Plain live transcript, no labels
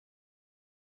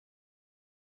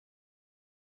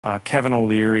Kevin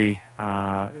O'Leary,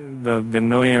 the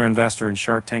millionaire investor and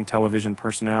Shark Tank television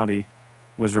personality,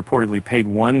 was reportedly paid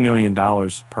 $1 million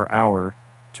per hour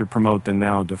to promote the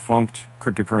now defunct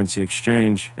cryptocurrency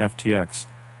exchange, FTX.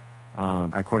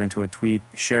 According to a tweet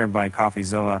shared by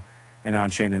CoffeeZilla, an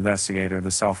on-chain investigator, the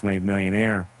self-made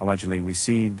millionaire allegedly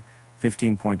received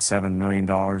 $15.7 million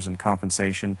in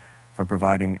compensation for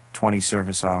providing 20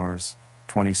 service hours,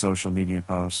 20 social media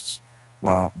posts,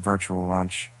 virtual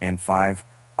lunch, and 5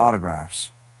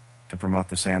 autographs to promote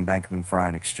the Sam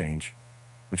Bankman-Fried exchange,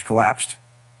 which collapsed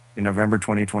in November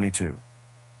 2022.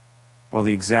 While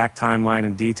the exact timeline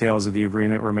and details of the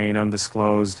agreement remain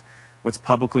undisclosed, what's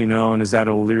publicly known is that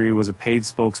O'Leary was a paid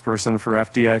spokesperson for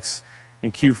FTX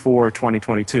in Q4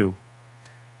 2022.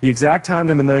 The exact time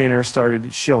the millionaire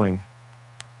started shilling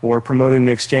or promoting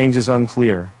the exchange is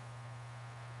unclear.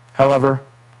 However,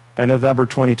 in November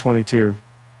 2022,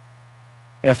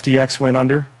 FTX went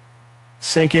under,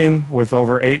 sinking with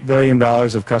over $8 billion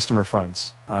of customer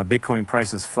funds. Bitcoin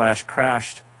prices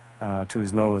crashed to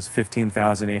as low as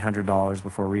 $15,800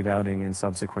 before rebounding in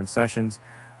subsequent sessions.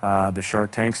 The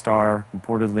Shark Tank star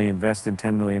reportedly invested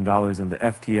 $10 million into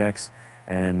FTX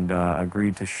and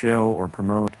agreed to shill or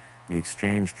promote the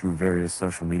exchange through various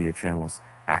social media channels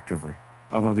actively.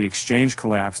 Although the exchange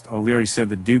collapsed, O'Leary said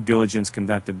the due diligence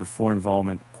conducted before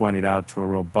involvement pointed out to a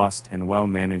robust and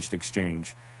well-managed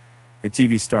exchange. The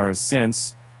TV star has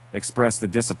since expressed the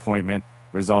disappointment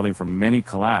resulting from many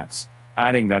collapse,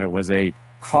 adding that it was a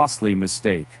costly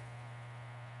mistake.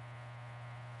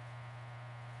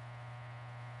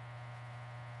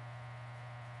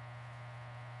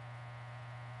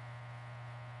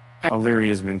 O'Leary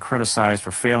has been criticized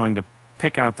for failing to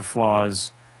pick out the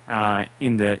flaws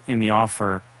in the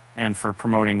offer and for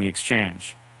promoting the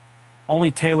exchange. Only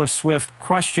Taylor Swift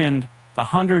questioned the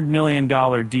 $100 million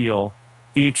deal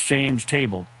the exchange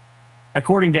tabled.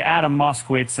 According to Adam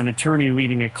Moskowitz, an attorney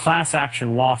leading a class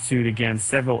action lawsuit against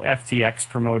several FTX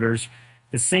promoters,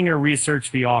 the singer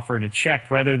researched the offer to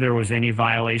check whether there was any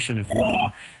violation of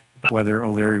law. Whether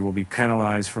O'Leary will be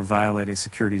penalized for violating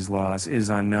securities laws is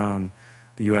unknown.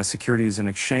 The U.S. Securities and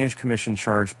Exchange Commission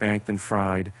charged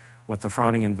Bankman-Fried with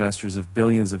defrauding investors of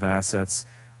billions of assets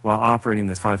while operating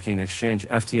the five-chain exchange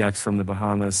FTX from the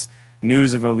Bahamas.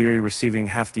 News of O'Leary receiving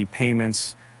hefty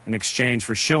payments in exchange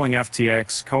for shilling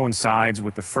FTX coincides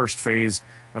with the first phase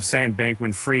of Sam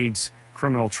Bankman-Fried's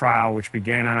criminal trial, which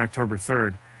began on October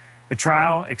 3rd. The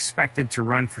trial, expected to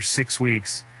run for 6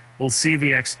 weeks, will see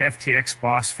the ex-FTX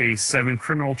boss face 7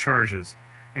 criminal charges,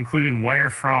 including wire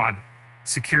fraud,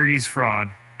 securities fraud,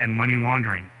 and money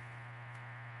laundering.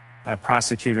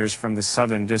 Prosecutors from the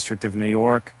Southern District of New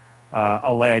York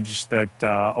allege that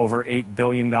over $8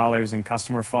 billion in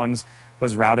customer funds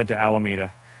was routed to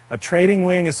Alameda, a trading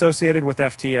wing associated with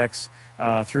FTX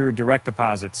through direct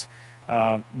deposits.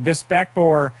 This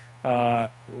backdoor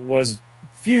was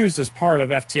fused as part of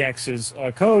FTX's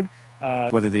code.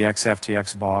 Whether the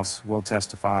ex-FTX boss will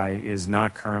testify is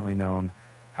not currently known.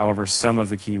 However, some of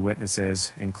the key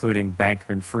witnesses, including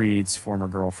Bankman-Fried's former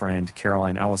girlfriend,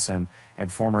 Caroline Ellison, and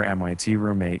former MIT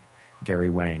roommate, Gary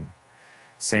Wang.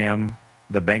 Sam,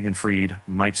 the Bankman-Fried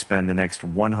might spend the next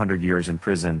 100 years in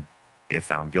prison if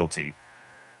found guilty.